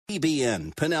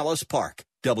EBN, Pinellas Park,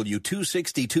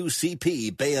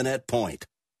 W262CP, Bayonet Point.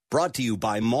 Brought to you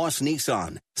by Moss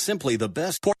Nissan. Simply the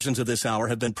best. Portions of this hour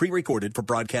have been pre-recorded for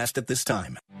broadcast at this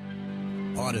time.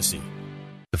 Odyssey.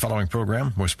 The following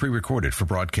program was pre-recorded for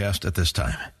broadcast at this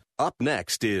time. Up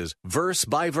next is Verse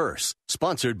by Verse,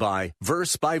 sponsored by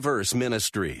Verse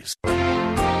Ministries.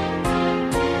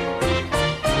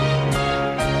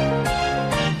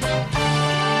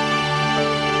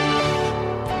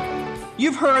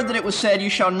 You've heard that it was said,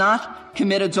 "You shall not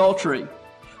commit adultery."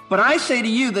 But I say to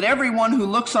you that everyone who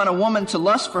looks on a woman to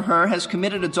lust for her has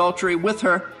committed adultery with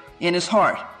her in his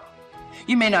heart.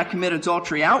 You may not commit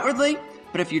adultery outwardly,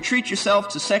 but if you treat yourself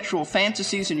to sexual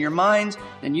fantasies in your mind,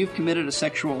 then you've committed a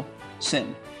sexual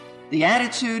sin. The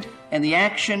attitude and the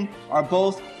action are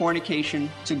both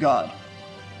fornication to God.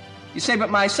 You say,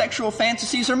 "But my sexual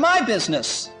fantasies are my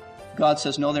business." God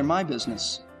says, "No, they're my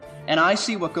business. And I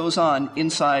see what goes on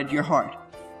inside your heart."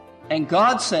 And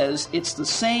God says, "It's the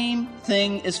same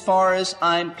thing as far as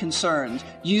I'm concerned.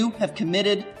 You have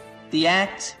committed the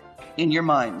act in your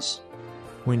minds."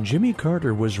 When Jimmy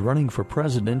Carter was running for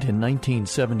president in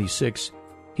 1976,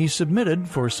 he submitted,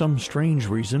 for some strange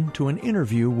reason, to an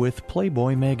interview with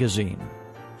Playboy magazine.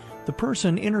 The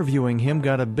person interviewing him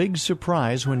got a big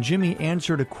surprise when Jimmy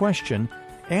answered a question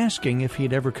asking if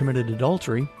he'd ever committed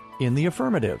adultery in the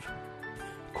affirmative.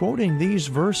 Quoting these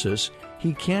verses,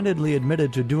 he candidly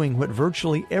admitted to doing what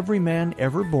virtually every man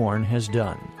ever born has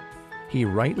done. He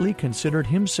rightly considered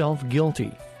himself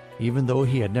guilty, even though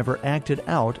he had never acted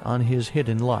out on his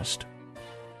hidden lust.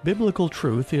 Biblical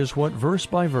truth is what Verse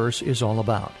by Verse is all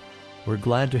about. We're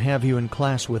glad to have you in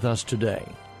class with us today.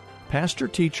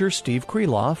 Pastor-teacher Steve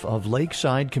Kreloff of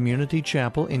Lakeside Community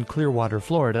Chapel in Clearwater,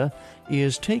 Florida,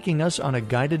 is taking us on a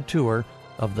guided tour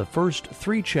of the first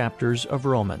 3 chapters of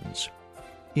Romans.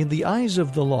 In the eyes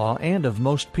of the law and of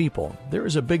most people, there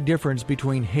is a big difference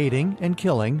between hating and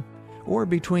killing, or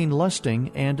between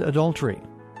lusting and adultery.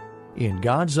 In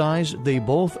God's eyes, they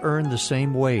both earn the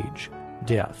same wage,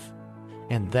 death.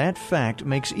 And that fact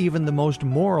makes even the most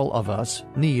moral of us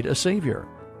need a Savior.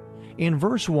 In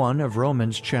verse 1 of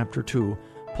Romans chapter 2,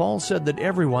 Paul said that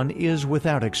everyone is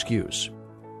without excuse.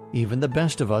 Even the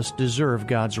best of us deserve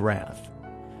God's wrath.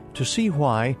 To see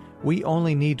why, we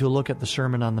only need to look at the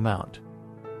Sermon on the Mount.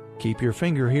 Keep your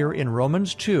finger here in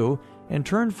Romans 2 and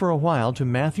turn for a while to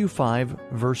Matthew 5,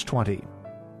 verse 20.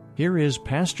 Here is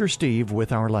Pastor Steve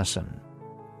with our lesson.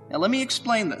 Now let me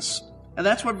explain this. And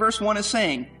that's what verse 1 is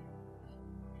saying.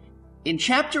 In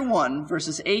chapter 1,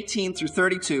 verses 18 through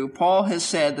 32, Paul has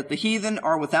said that the heathen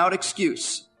are without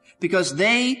excuse because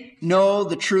they know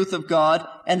the truth of God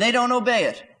and they don't obey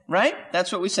it, right?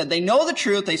 That's what we said. They know the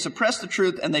truth, they suppress the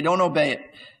truth, and they don't obey it.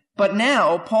 But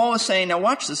now, Paul is saying, now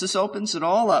watch this opens it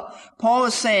all up. Paul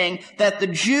is saying that the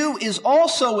Jew is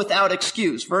also without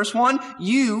excuse. Verse 1,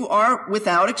 you are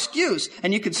without excuse.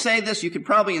 And you could say this, you could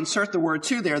probably insert the word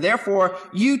 "to" there. Therefore,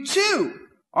 you too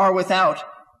are without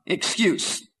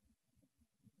excuse.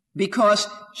 Because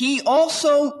he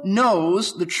also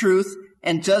knows the truth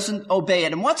and doesn't obey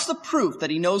it. And what's the proof that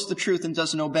he knows the truth and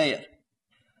doesn't obey it?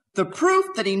 The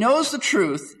proof that he knows the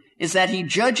truth is that he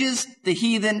judges the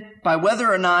heathen by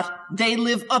whether or not they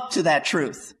live up to that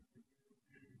truth.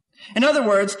 In other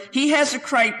words, he has a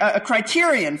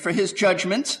criterion for his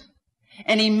judgment,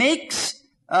 and he makes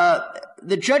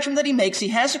the judgment that he makes, he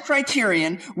has a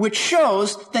criterion which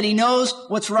shows that he knows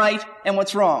what's right and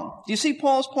what's wrong. Do you see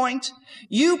Paul's point?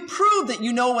 You prove that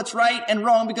you know what's right and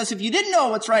wrong, because if you didn't know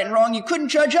what's right and wrong, you couldn't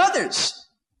judge others.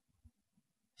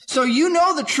 So you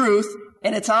know the truth,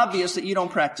 and it's obvious that you don't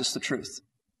practice the truth.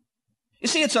 You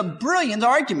see, it's a brilliant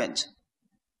argument.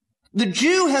 The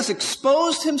Jew has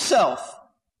exposed himself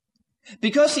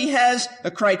because he has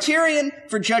a criterion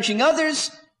for judging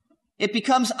others. It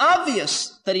becomes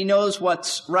obvious that he knows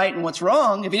what's right and what's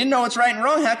wrong. If he didn't know what's right and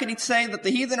wrong, how could he say that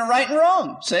the heathen are right and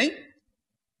wrong? See?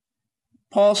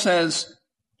 Paul says,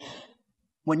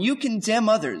 when you condemn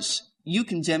others, you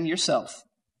condemn yourself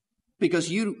because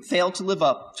you fail to live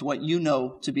up to what you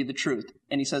know to be the truth.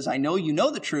 And he says, I know you know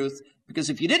the truth, because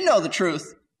if you didn't know the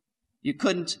truth, you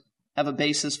couldn't have a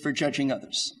basis for judging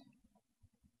others.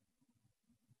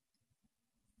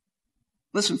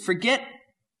 Listen, forget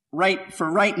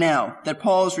right now that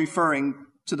Paul is referring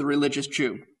to the religious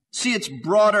Jew. See its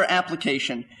broader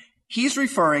application. He's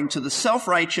referring to the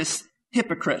self-righteous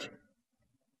hypocrite.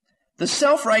 The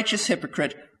self-righteous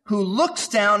hypocrite who looks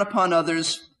down upon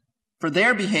others for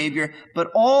their behavior, but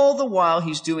all the while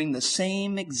he's doing the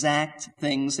same exact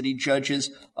things that he judges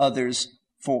others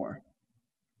for.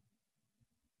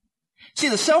 See,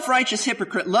 the self-righteous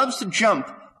hypocrite loves to jump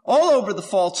all over the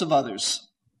faults of others.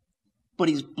 but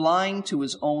he's blind to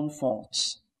his own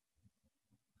faults.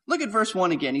 Look at verse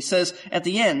 1 again. He says at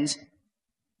the end,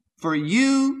 "For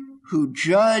you who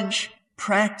judge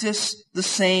practice the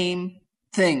same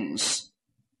things."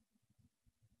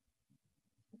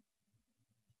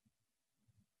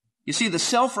 You see, the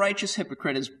self-righteous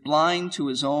hypocrite is blind to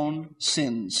his own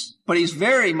sins, but he's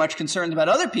very much concerned about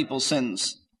other people's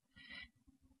sins.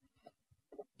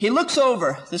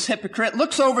 This hypocrite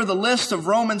looks over the list of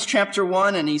Romans chapter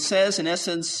 1, and he says, in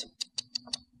essence,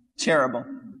 terrible,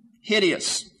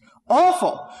 hideous,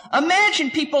 awful. Imagine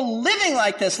people living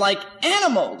like this, like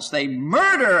animals. They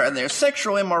murder, and there's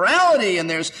sexual immorality, and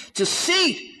there's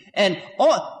deceit, and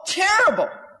terrible.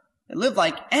 They live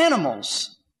like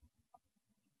animals.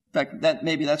 In fact,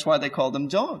 maybe that's why they call them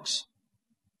dogs.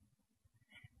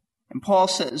 And Paul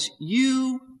says,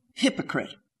 "You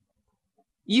hypocrite.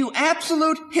 You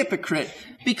absolute hypocrite,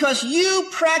 because you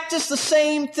practice the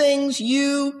same things.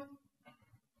 You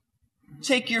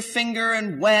take your finger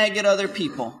and wag at other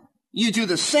people. You do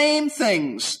the same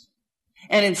things."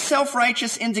 And in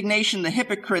self-righteous indignation, the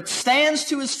hypocrite stands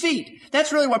to his feet.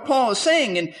 That's really what Paul is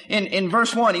saying in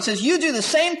verse 1. He says, you do the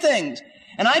same things.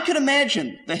 And I could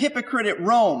imagine the hypocrite at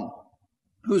Rome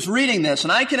who's reading this,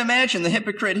 and I can imagine the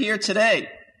hypocrite here today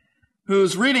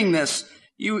who's reading this.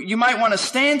 You might want to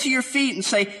stand to your feet and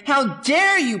say, "How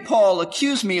dare you, Paul,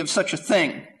 accuse me of such a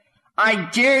thing? I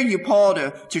dare you, Paul,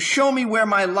 to show me where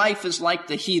my life is like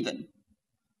the heathen."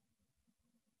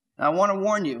 Now, I want to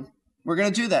warn you, we're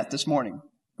going to do that this morning.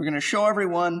 We're going to show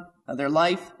everyone how their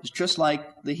life is just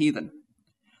like the heathen.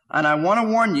 And I want to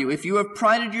warn you, if you have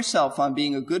prided yourself on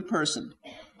being a good person,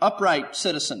 upright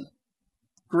citizen,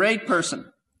 great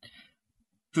person,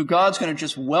 who God's going to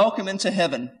just welcome into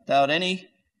heaven without any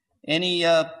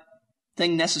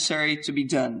thing necessary to be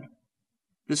done,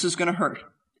 this is going to hurt.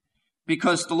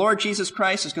 Because the Lord Jesus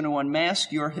Christ is going to unmask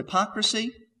your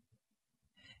hypocrisy,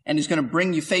 and he's going to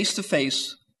bring you face to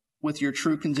face with your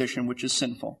true condition, which is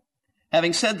sinful.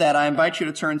 Having said that, I invite you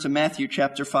to turn to Matthew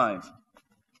chapter 5.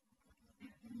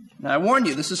 Now, I warn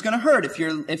you, this is going to hurt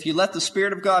if you let the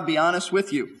Spirit of God be honest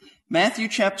with you. Matthew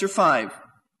chapter 5.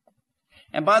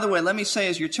 And by the way, let me say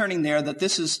as you're turning there that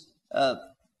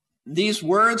these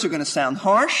words are going to sound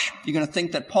harsh. You're going to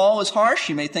think that Paul is harsh.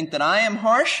 You may think that I am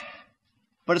harsh.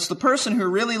 But it's the person who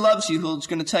really loves you who's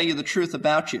going to tell you the truth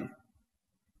about you.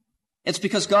 It's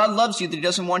because God loves you that he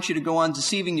doesn't want you to go on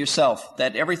deceiving yourself,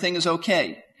 that everything is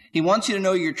okay. He wants you to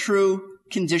know your true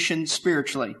condition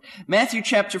spiritually. Matthew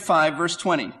chapter 5, verse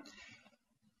 20.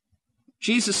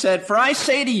 Jesus said, "For I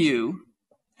say to you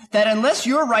that unless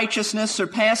your righteousness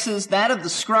surpasses that of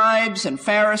the scribes and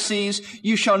Pharisees,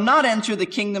 you shall not enter the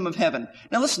kingdom of heaven."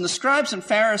 Now listen, the scribes and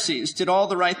Pharisees did all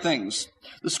the right things.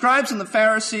 The scribes and the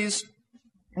Pharisees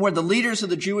were the leaders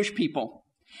of the Jewish people.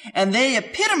 And they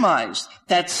epitomized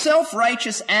that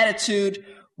self-righteous attitude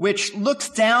which looks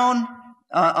down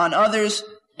on others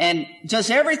and does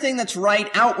everything that's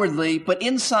right outwardly, but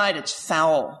inside it's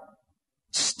foul,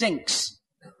 stinks.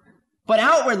 But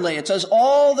outwardly it does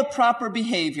all the proper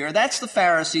behavior. That's the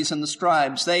Pharisees and the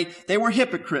scribes. They were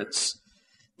hypocrites.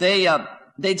 They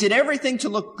did everything to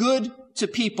look good to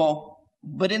people,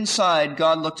 but inside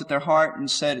God looked at their heart and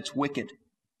said it's wicked.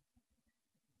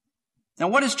 Now,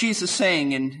 what is Jesus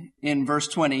saying in verse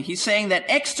 20? He's saying that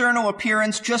external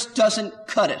appearance just doesn't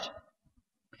cut it.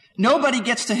 Nobody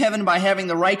gets to heaven by having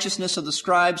the righteousness of the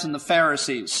scribes and the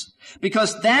Pharisees,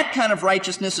 because that kind of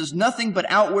righteousness is nothing but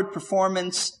outward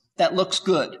performance that looks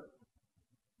good.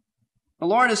 The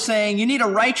Lord is saying you need a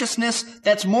righteousness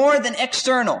that's more than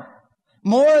external,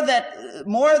 more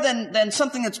than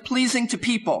something that's pleasing to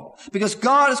people, because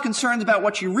God is concerned about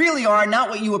what you really are, not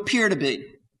what you appear to be.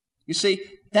 You see,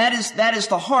 that is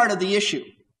the heart of the issue.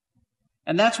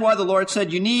 And that's why the Lord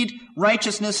said you need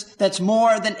righteousness that's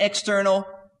more than external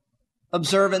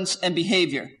observance and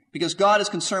behavior, because God is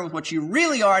concerned with what you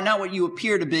really are, not what you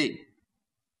appear to be.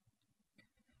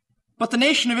 But the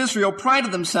nation of Israel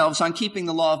prided themselves on keeping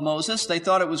the law of Moses. They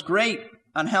thought it was great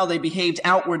on how they behaved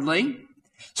outwardly.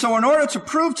 So in order to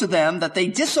prove to them that they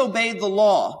disobeyed the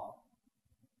law,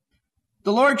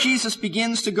 the Lord Jesus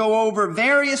begins to go over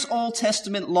various Old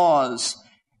Testament laws,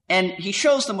 and he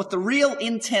shows them what the real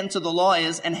intent of the law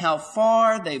is and how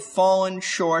far they've fallen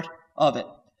short of it.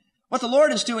 What the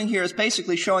Lord is doing here is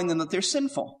basically showing them that they're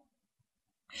sinful.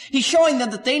 He's showing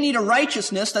them that they need a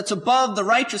righteousness that's above the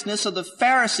righteousness of the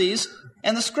Pharisees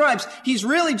and the scribes. He's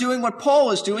really doing what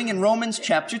Paul is doing in Romans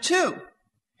chapter 2.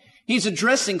 He's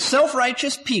addressing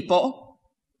self-righteous people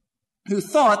who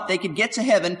thought they could get to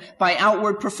heaven by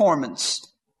outward performance.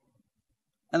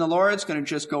 And the Lord's going to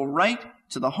just go right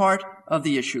to the heart of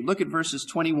the issue. Look at verses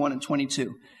 21 and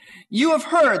 22. You have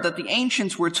heard that the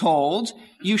ancients were told,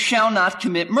 you shall not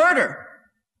commit murder,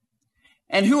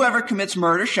 and whoever commits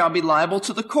murder shall be liable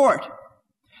to the court.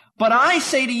 But I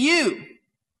say to you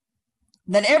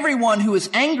that everyone who is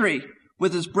angry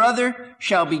with his brother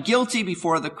shall be guilty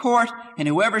before the court, and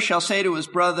whoever shall say to his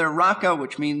brother, Raka,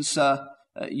 which means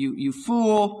you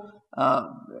fool,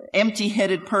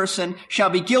 empty-headed person, shall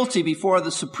be guilty before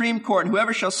the Supreme Court, and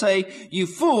whoever shall say, you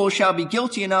fool, shall be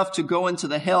guilty enough to go into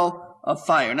the hell of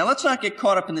fire. Now let's not get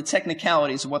caught up in the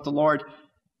technicalities of what the Lord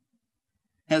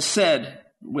has said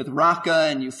with Raka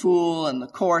and you fool and the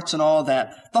courts and all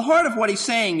that. The heart of what he's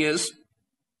saying is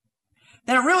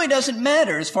that it really doesn't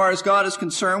matter as far as God is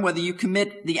concerned whether you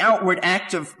commit the outward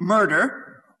act of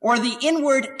murder or the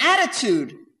inward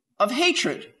attitude of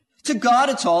hatred. To God,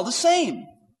 it's all the same.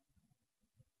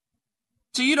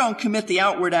 So you don't commit the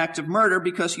outward act of murder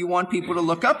because you want people to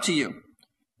look up to you.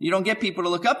 You don't get people to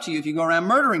look up to you if you go around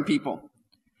murdering people.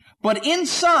 But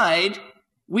inside,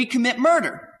 we commit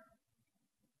murder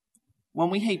when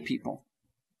we hate people.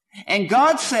 And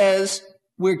God says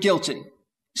we're guilty. You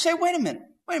say, wait a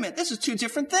minute, this is two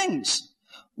different things.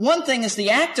 One thing is the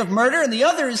act of murder and the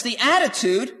other is the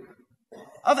attitude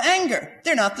of anger.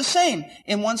 They're not the same.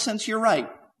 In one sense, you're right.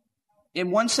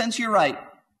 In one sense, you're right.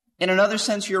 In another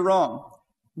sense, you're wrong.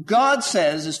 God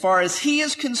says, as far as He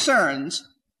is concerned,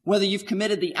 whether you've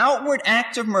committed the outward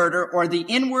act of murder or the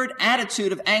inward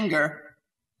attitude of anger,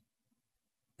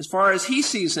 as far as He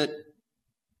sees it,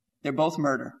 they're both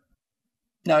murder.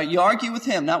 Now, you argue with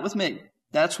Him, not with me.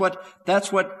 That's what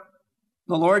the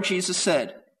Lord Jesus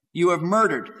said. You have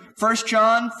murdered. 1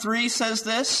 John 3 says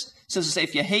this. It says,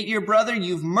 if you hate your brother,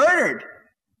 you've murdered.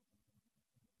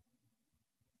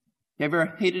 You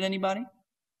ever hated anybody?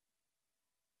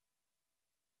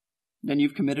 Then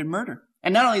you've committed murder.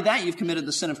 And not only that, you've committed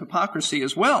the sin of hypocrisy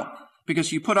as well,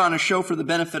 because you put on a show for the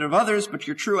benefit of others, but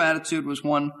your true attitude was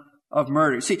one of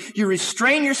murder. See, you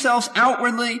restrain yourselves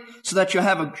outwardly so that you'll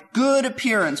have a good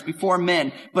appearance before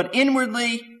men, but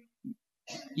inwardly,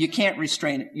 you can't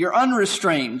restrain it. You're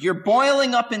unrestrained. You're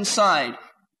boiling up inside.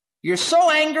 You're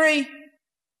so angry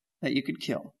that you could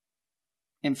kill.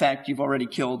 In fact, you've already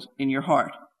killed in your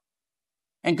heart.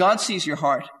 And God sees your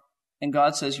heart, and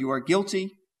God says you are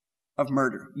guilty of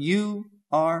murder. You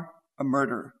are a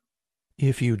murderer.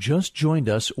 If you just joined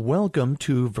us, welcome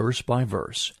to Verse by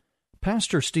Verse.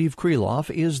 Pastor Steve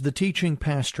Kreloff is the teaching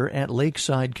pastor at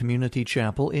Lakeside Community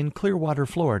Chapel in Clearwater,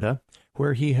 Florida,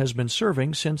 where he has been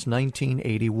serving since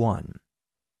 1981.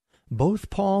 Both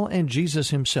Paul and Jesus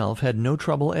himself had no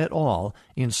trouble at all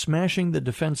in smashing the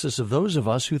defenses of those of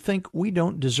us who think we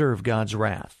don't deserve God's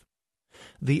wrath.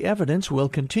 The evidence will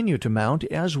continue to mount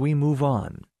as we move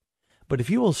on. But if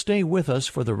you will stay with us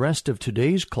for the rest of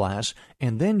today's class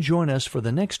and then join us for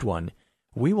the next one,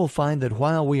 we will find that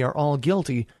while we are all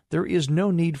guilty, there is no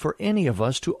need for any of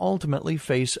us to ultimately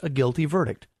face a guilty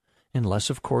verdict, unless,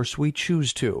 of course, we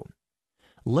choose to.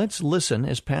 Let's listen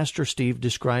as Pastor Steve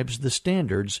describes the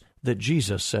standards that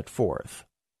Jesus set forth.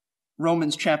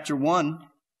 Romans chapter 1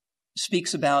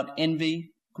 speaks about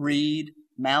envy, greed,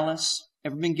 malice.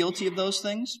 Ever been guilty of those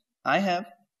things? I have.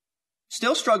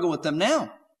 Still struggle with them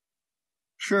now.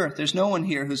 Sure, there's no one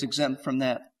here who's exempt from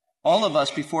that. All of us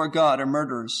before God are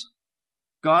murderers.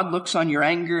 God looks on your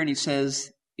anger and He says,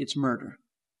 it's murder.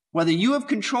 Whether you have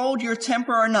controlled your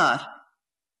temper or not,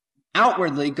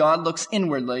 outwardly God looks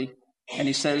inwardly and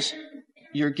He says,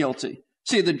 you're guilty.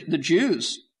 See, the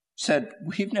Jews said,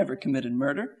 we've never committed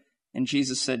murder. And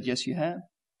Jesus said, yes, you have.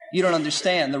 You don't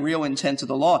understand the real intent of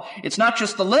the law. It's not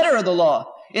just the letter of the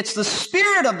law. It's the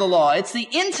spirit of the law. It's the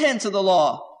intent of the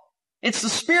law. It's the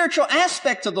spiritual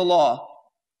aspect of the law.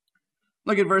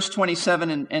 Look at verse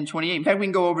 27 and 28. In fact, we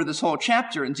can go over this whole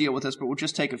chapter and deal with this, but we'll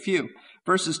just take a few.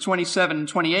 Verses 27 and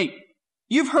 28.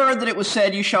 You've heard that it was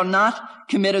said, you shall not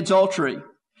commit adultery.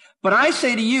 But I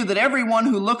say to you that everyone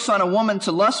who looks on a woman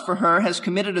to lust for her has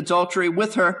committed adultery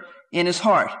with her in his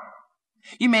heart.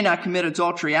 You may not commit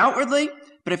adultery outwardly,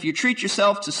 but if you treat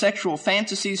yourself to sexual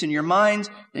fantasies in your mind,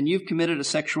 then you've committed a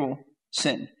sexual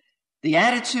sin. The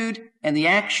attitude and the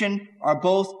action are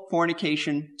both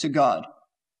fornication to God.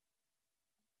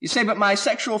 You say, but my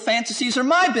sexual fantasies are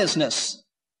my business.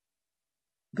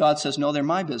 God says, no, they're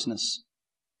my business.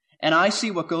 And I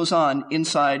see what goes on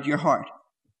inside your heart.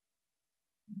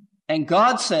 And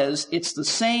God says, it's the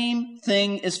same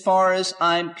thing as far as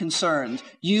I'm concerned.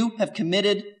 You have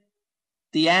committed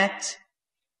the act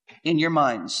in your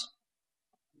minds.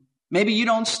 Maybe you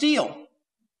don't steal.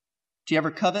 Do you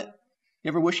ever covet? You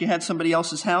ever wish you had somebody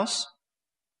else's house?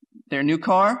 Their new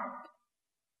car?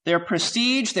 Their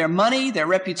prestige, their money, their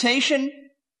reputation?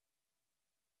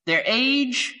 their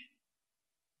age.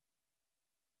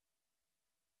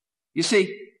 You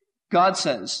see, God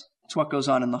says it's what goes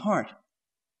on in the heart.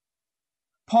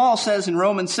 Paul says in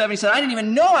Romans 7, he said, I didn't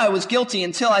even know I was guilty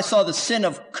until I saw the sin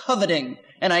of coveting,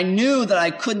 and I knew that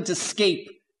I couldn't escape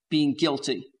being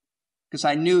guilty because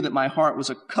I knew that my heart was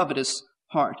a covetous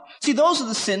heart. See, those are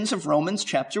the sins of Romans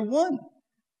chapter 1.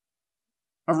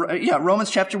 Romans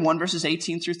chapter 1, verses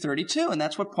 18 through 32. And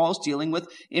that's what Paul's dealing with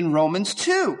in Romans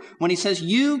 2, when he says,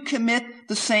 you commit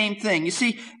the same thing. You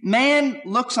see, man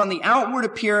looks on the outward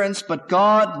appearance, but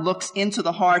God looks into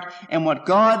the heart. And what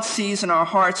God sees in our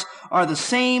hearts are the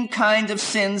same kind of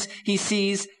sins he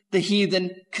sees the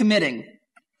heathen committing.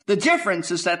 The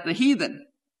difference is that the heathen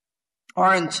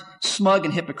aren't smug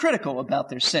and hypocritical about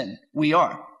their sin. We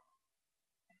are.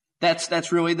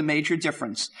 That's really the major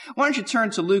difference. Why don't you turn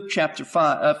to Luke chapter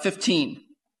 15?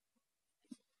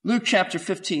 Luke chapter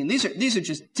 15. These are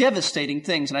just devastating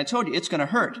things, and I told you it's going to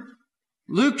hurt.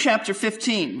 Luke chapter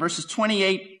 15, verses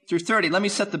 28 through 30. Let me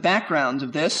set the background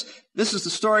of this. This is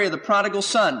the story of the prodigal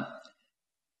son.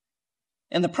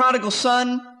 And the prodigal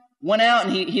son went out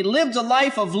and he lived a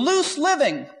life of loose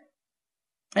living.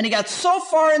 And he got so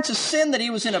far into sin that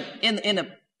he was in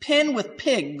a pen with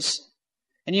pigs.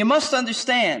 And you must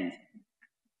understand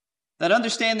that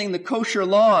understanding the kosher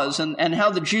laws and how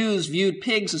the Jews viewed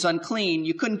pigs as unclean,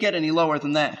 you couldn't get any lower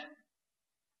than that,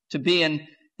 to be in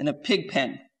a pig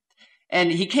pen.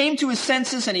 And he came to his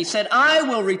senses and he said, I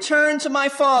will return to my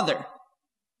father.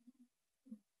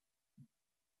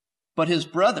 But his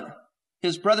brother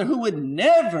who would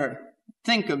never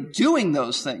think of doing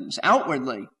those things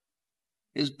outwardly,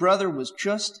 his brother was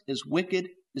just as wicked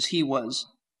as he was,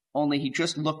 only he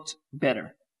just looked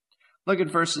better. Look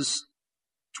at verses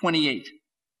 28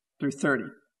 through 30.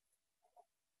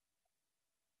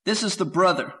 This is the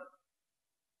brother.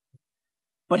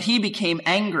 But he became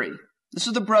angry. This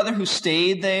is the brother who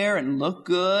stayed there and looked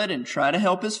good and tried to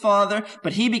help his father.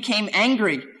 But he became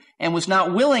angry and was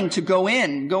not willing to go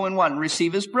in what? And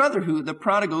receive his brother, who the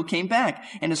prodigal came back.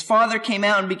 And his father came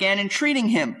out and began entreating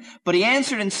him. But he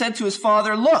answered and said to his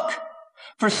father, look,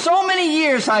 for so many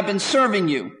years I've been serving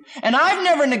you, and I've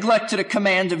never neglected a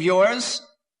command of yours.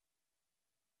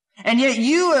 And yet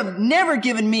you have never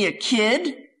given me a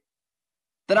kid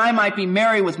that I might be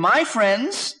merry with my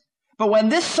friends. But when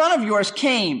this son of yours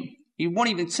came, he won't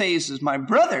even say this is my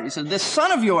brother. He said, this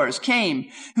son of yours came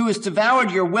who has devoured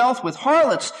your wealth with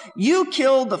harlots. You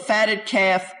killed the fatted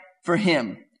calf for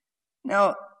him.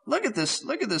 Now, look at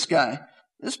this guy.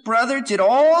 This brother did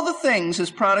all the things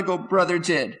his prodigal brother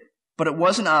did. But it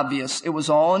wasn't obvious. It was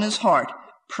all in his heart.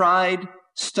 Pride,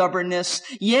 stubbornness.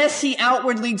 Yes, he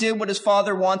outwardly did what his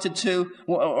father wanted to,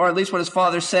 or at least what his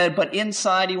father said, but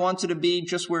inside he wanted to be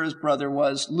just where his brother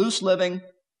was. Loose living,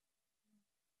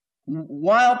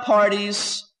 wild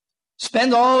parties,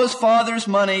 spend all his father's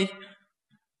money.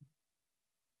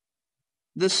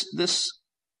 This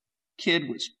kid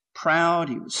was proud,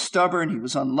 he was stubborn, he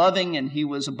was unloving, and he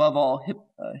was above all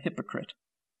a hypocrite.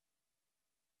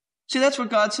 See, that's what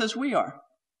God says we are.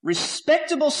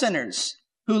 Respectable sinners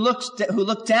who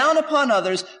look down upon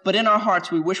others, but in our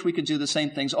hearts we wish we could do the same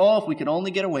things. Oh, if we could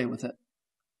only get away with it.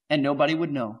 And nobody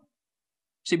would know.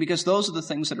 See, because those are the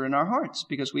things that are in our hearts,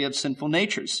 because we have sinful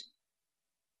natures.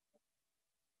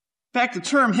 In fact, the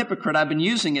term hypocrite, I've been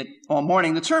using it all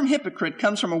morning. The term hypocrite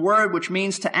comes from a word which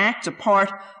means to act a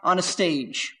part on a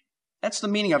stage. That's the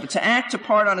meaning of it, to act a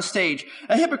part on a stage.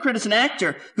 A hypocrite is an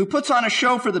actor who puts on a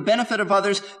show for the benefit of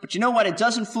others, but you know what? It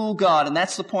doesn't fool God, and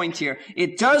that's the point here.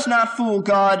 It does not fool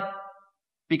God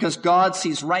because God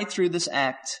sees right through this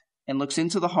act and looks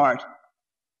into the heart,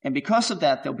 and because of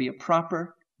that, there'll be a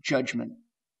proper judgment.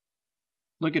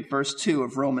 Look at verse 2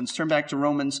 of Romans. Turn back to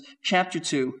Romans chapter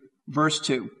 2, verse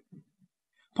 2.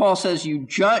 Paul says, you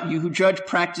who judge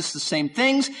practice the same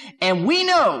things, and we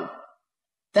know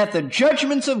that the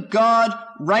judgment of God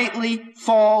rightly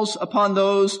falls upon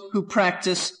those who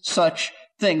practice such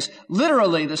things.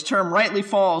 Literally, this term rightly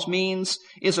falls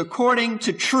is according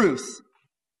to truth.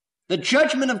 The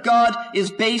judgment of God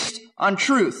is based on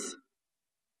truth.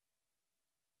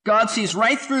 God sees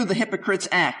right through the hypocrite's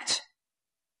act,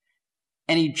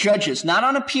 and he judges, not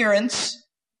on appearance.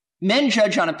 Men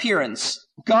judge on appearance.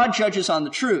 God judges on the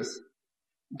truth.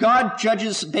 God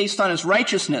judges based on his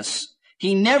righteousness.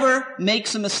 He never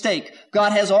makes a mistake.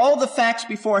 God has all the facts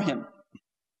before him.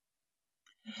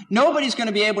 Nobody's going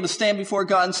to be able to stand before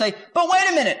God and say, but wait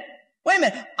a minute,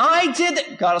 I did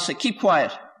that. God will say, keep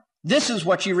quiet. This is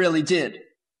what you really did.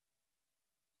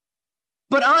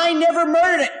 But I never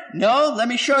murdered it. No, let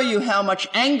me show you how much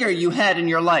anger you had in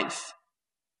your life.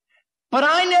 But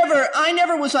I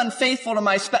never was unfaithful to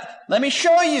my spouse. Let me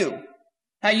show you.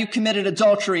 how you committed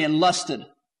adultery and lusted.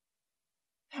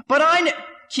 But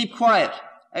keep quiet.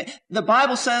 The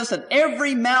Bible says that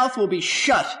every mouth will be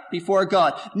shut before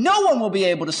God. No one will be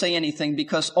able to say anything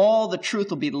because all the truth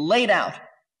will be laid out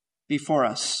before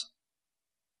us.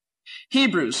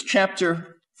 Hebrews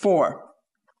chapter 4,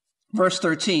 verse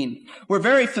 13. We're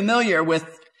very familiar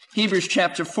with Hebrews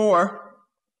chapter 4,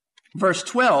 verse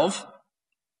 12,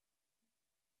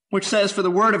 which says, "For the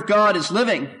word of God is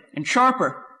living and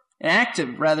sharper,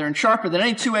 and sharper than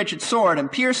any two-edged sword,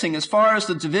 and piercing as far as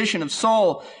the division of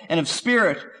soul and of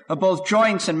spirit, of both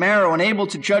joints and marrow, and able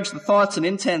to judge the thoughts and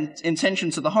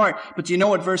intentions of the heart." But do you know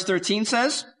what verse 13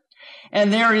 says?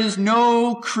 "And there is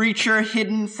no creature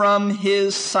hidden from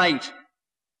his sight,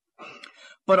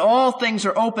 but all things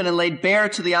are open and laid bare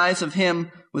to the eyes of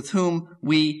him with whom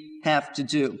we have to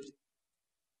do."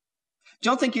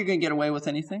 Don't think you're going to get away with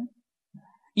anything.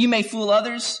 You may fool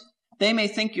others. They may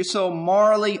think you're so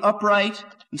morally upright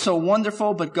and so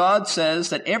wonderful, but God says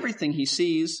that everything he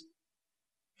sees,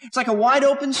 it's like a wide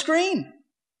open screen.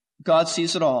 God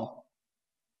sees it all.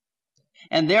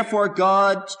 And therefore,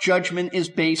 God's judgment is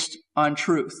based on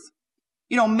truth.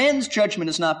 You know, men's judgment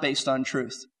is not based on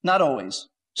truth. Not always.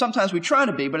 Sometimes we try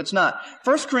to be, but it's not.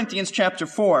 1 Corinthians chapter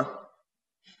 4,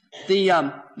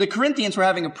 the Corinthians were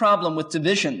having a problem with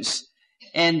divisions.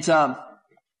 And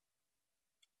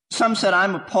some said,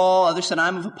 "I'm of Paul," others said,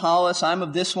 "I'm of Apollos," "I'm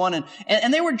of this one,"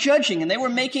 and they were judging, and they were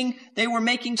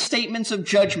making statements of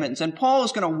judgments, and Paul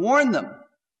is going to warn them,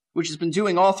 which he's been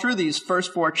doing all through these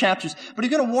first 4 chapters, but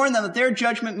he's going to warn them that their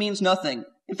judgment means nothing.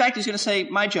 In fact, he's going to say,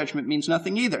 "My judgment means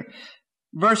nothing either."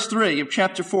 Verse 3 of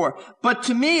chapter 4, "But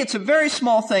to me it's a very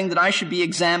small thing that I should be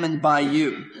examined by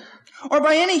you, or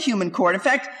by any human court. In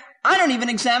fact, I don't even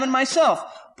examine myself."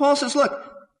 Paul says, look,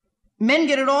 men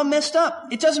get it all messed up.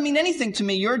 It doesn't mean anything to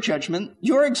me, your judgment,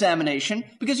 your examination,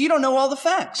 because you don't know all the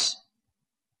facts.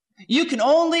 You can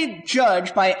only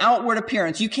judge by outward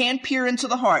appearance. You can't peer into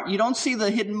the heart. You don't see the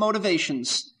hidden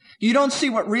motivations. You don't see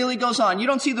what really goes on. You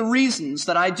don't see the reasons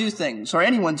that I do things or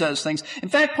anyone does things. In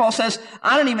fact, Paul says,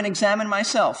 I don't even examine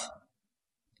myself.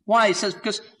 Why? He says,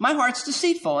 because my heart's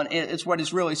deceitful, and it's what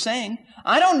he's really saying.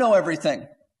 I don't know everything.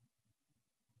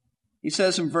 He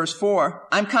says in verse 4,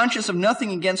 I'm conscious of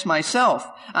nothing against myself.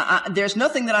 There's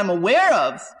nothing that I'm aware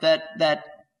of that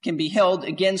can be held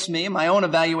against me in my own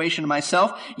evaluation of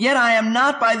myself. Yet I am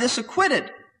not by this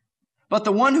acquitted. But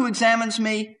the one who examines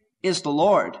me is the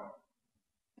Lord.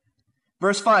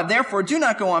 Verse 5, therefore do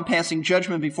not go on passing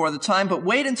judgment before the time, but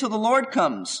wait until the Lord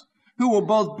comes, who will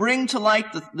both bring to light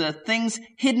the things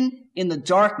hidden in the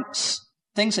darkness,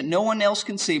 things that no one else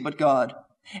can see but God,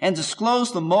 and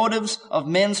disclose the motives of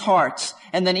men's hearts,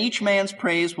 and then each man's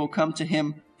praise will come to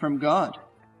him from God.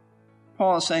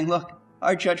 Paul is saying, look,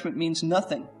 our judgment means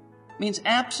nothing. It means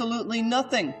absolutely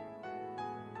nothing.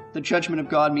 The judgment of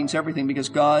God means everything because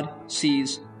God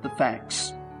sees the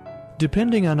facts.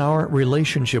 Depending on our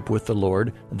relationship with the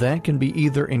Lord, that can be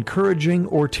either encouraging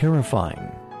or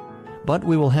terrifying. But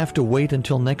we will have to wait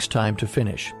until next time to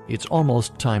finish. It's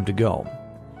almost time to go.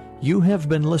 You have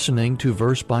been listening to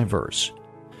Verse by Verse.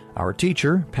 Our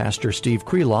teacher, Pastor Steve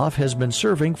Kreloff, has been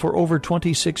serving for over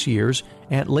 26 years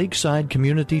at Lakeside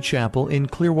Community Chapel in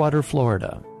Clearwater,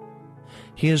 Florida.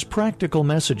 His practical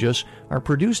messages are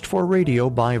produced for radio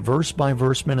by Verse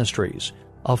Ministries,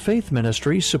 a faith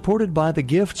ministry supported by the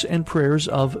gifts and prayers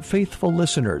of faithful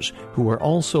listeners who are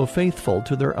also faithful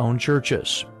to their own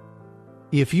churches.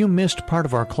 If you missed part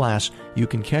of our class, you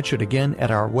can catch it again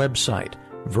at our website,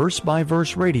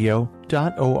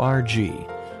 versebyverseradio.org.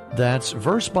 That's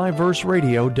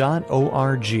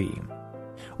versebyverseradio.org.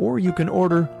 Or you can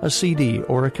order a CD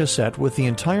or a cassette with the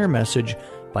entire message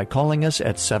by calling us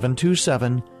at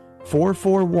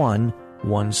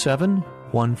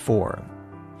 727-441-1714.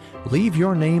 Leave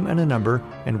your name and a number,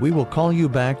 and we will call you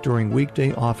back during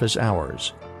weekday office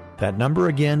hours. That number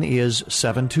again is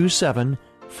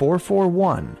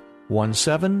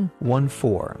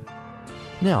 727-441-1714.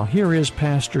 Now, here is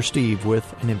Pastor Steve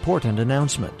with an important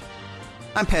announcement.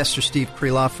 I'm Pastor Steve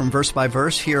Kreloff from Verse by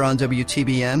Verse here on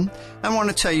WTBN. I want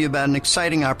to tell you about an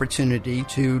exciting opportunity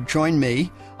to join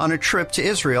me on a trip to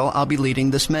Israel I'll be leading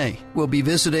this May. We'll be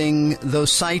visiting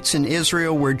those sites in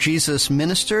Israel where Jesus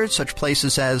ministered, such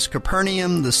places as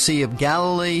Capernaum, the Sea of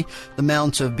Galilee, the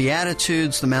Mount of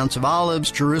Beatitudes, the Mount of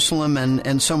Olives, Jerusalem,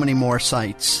 and so many more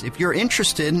sites. If you're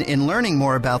interested in learning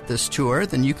more about this tour,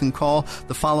 then you can call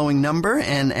the following number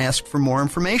and ask for more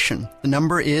information. The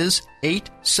number is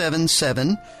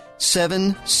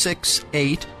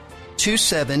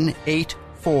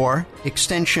 877-768-2784,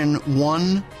 extension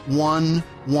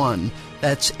 111.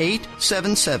 That's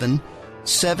 877-768-2784.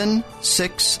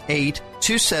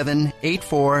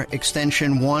 768-2784,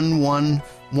 extension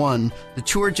 111. The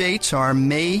tour dates are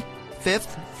May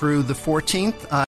 5th through the 14th.